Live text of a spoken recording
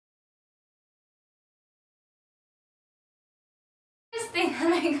thing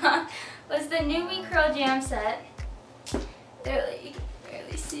that I got was the Newbie Curl Jam set. There, you can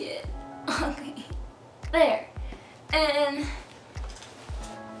barely see it. Okay, there. And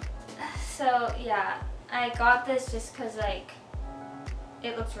so yeah, I got this just because like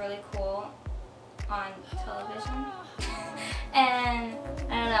it looks really cool on television. And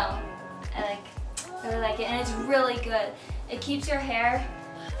I don't know, I really like it, and it's really good. It keeps your hair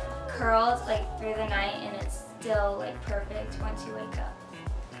curled like through the night, and it's still like perfect once you wake up.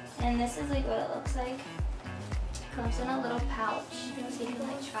 And this is like what it looks like. It comes in a little pouch, so you can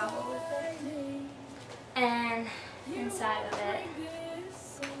like travel with it. And inside of it,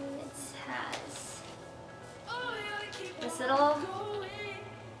 it has this little,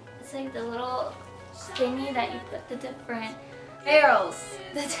 it's like the little thingy that you put the different barrels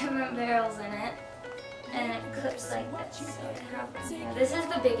in it. And it clips like this, so it happens. Yeah, this is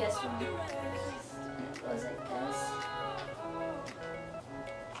the biggest one. And it goes like this.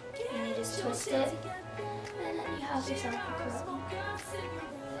 And you just twist it, and then you have yourself a curl.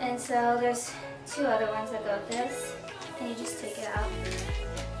 And so there's two other ones that go with this, and you just take it out.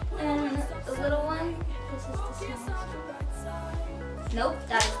 And the little one, this is the smallest one. Nope,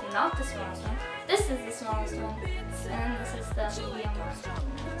 that is not the smallest one. This is the smallest one, and this is the medium one.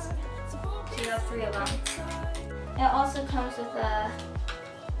 So you have 3 of them. It also comes with a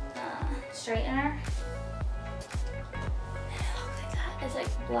straightener. Look at that. It's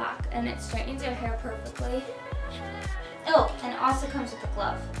like black, and it straightens your hair perfectly. Oh, and it also comes with a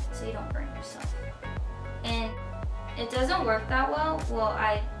glove, so you don't burn yourself. And it doesn't work that well. Well,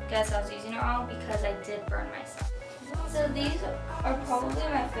 I guess I was using it wrong because I did burn myself. So these are probably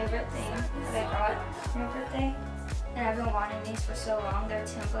my favorite thing that I got for my birthday. And I've been wanting these for so long. They're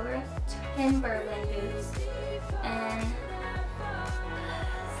Timberland boots. And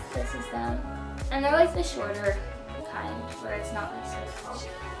this is them. And they're like the shorter kind where it's not like so tall.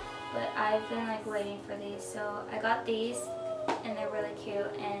 But I've been like waiting for these. So I got these, and they're really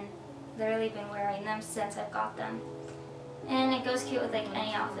cute, and literally been wearing them since I've got them. And it goes cute with like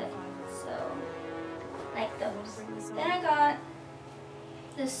any outfit. So like those. Then I got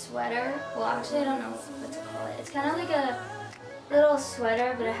this sweater. Well, actually I don't know what to call it. It's kind of like a little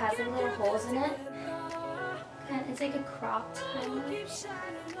sweater, but it has like little holes in it. And it's like a cropped kind of.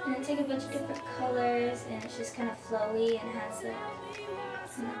 And it's like a bunch of different colors, and it's just kind of flowy, and has like.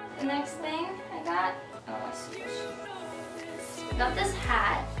 The next thing I got, I got this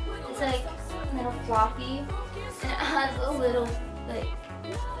hat. It's like a little floppy, and it has a little like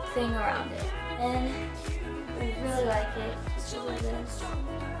thing around it, and I really like it. It's just like this.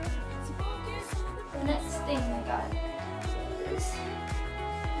 The next thing I got is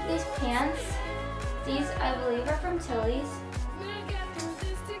these pants. These I believe are from Tilly's,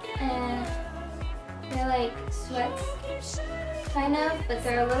 and they're like sweats kind of, but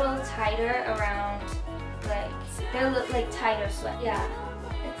they're a little tighter around, like they're like tighter sweat. Yeah,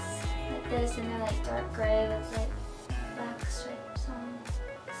 it's like this, and they're like dark gray with like black stripes on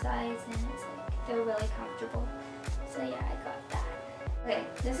the sides, and it's like they're really comfortable. So yeah, I got that. Okay,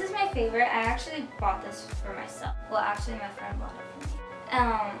 this is my favorite. I actually bought this for myself. Well, actually my friend bought it for me.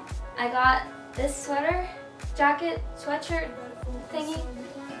 I got this sweater, jacket, sweatshirt thingy,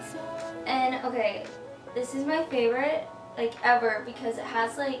 and okay, this is my favorite like ever because it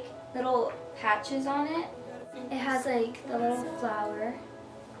has like little patches on it. It has like the little flower,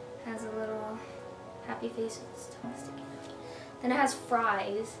 has a little happy face with its tongue sticking out. Then it has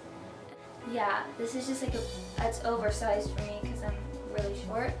fries. Yeah, this is just like it's oversized for me because I'm really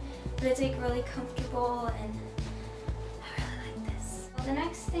short, but it's like really comfortable, and I really like this. The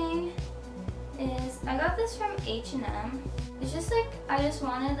next thing is I got this from H&M. It's just like I just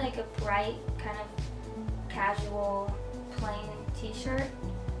wanted like a bright kind of casual plain t-shirt,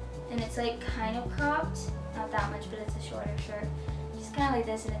 and it's like kind of cropped, not that much, but it's a shorter shirt. Just kind of like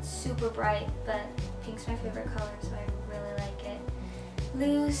this, and it's super bright, but pink's my favorite color, so I really like it.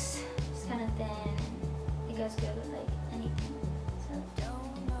 Loose, just kind of thin, and it goes good with like anything. So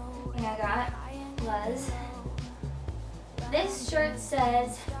the thing I got was this shirt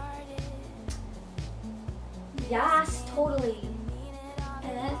says yes, totally,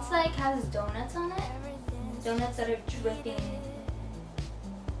 and it's like has donuts on it. Donuts that are dripping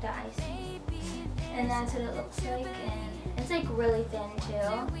the icing, and that's what it looks like, and it's like really thin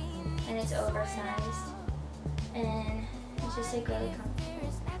too, and it's oversized, and it's just like really comfortable.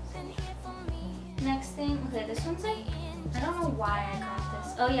 Next thing, okay, this one's like, I don't know why I got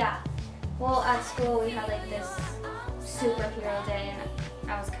this. Oh yeah, well at school we had like this superhero day, and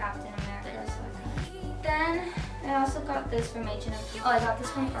I was Captain America, so I got it. Then I also got this from H&M. Oh, I got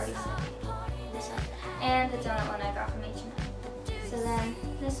this from Party City. This one. And the donut one I got from H&M. So then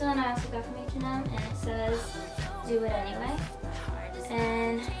this one I also got from H&M, and it says, "Do it anyway."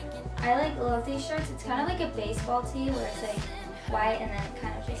 And I like love these shirts. It's kind of like a baseball tee where it's like white and then it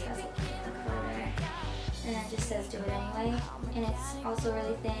kind of just has like a color there. And then it just says "Do it anyway." And it's also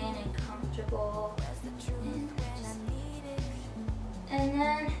really thin and comfortable. And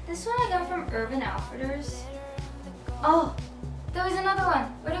then this one I got from Urban Outfitters. Oh, there was another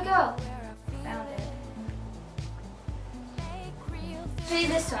one. Where'd it go? Found it. Show you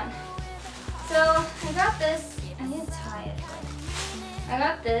this one. So I got this. I need to tie it. I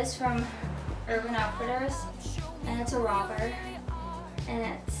got this from Urban Outfitters, and it's a romper, and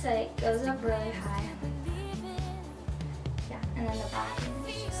it's like goes up really high. Yeah, and then the back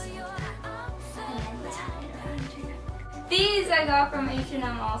is just like that, and then tie it around your neck. These I got from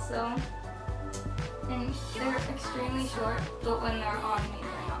H&M also, and they're extremely short, but when they're on me,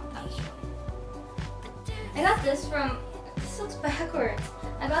 they're not that short. I got this from. This looks backwards.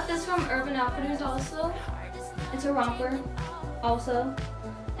 I got this from Urban Outfitters also. It's a romper also.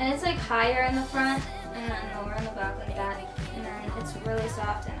 And it's like higher in the front and then lower in the back like that. And then it's really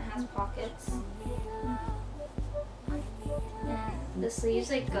soft and it has pockets. And the sleeves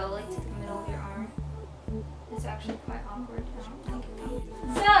like go like to the middle of your arm. It's actually quite awkward. I don't like it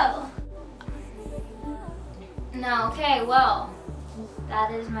though. So, no, okay, well,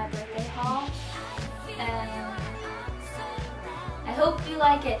 that is my birthday haul. And I hope you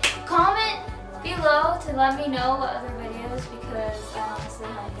like it. Comment below to let me know what other videos, because I honestly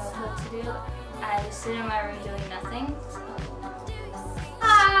have no clue what to do. I just sit in my room doing nothing. So.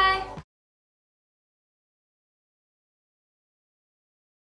 Bye!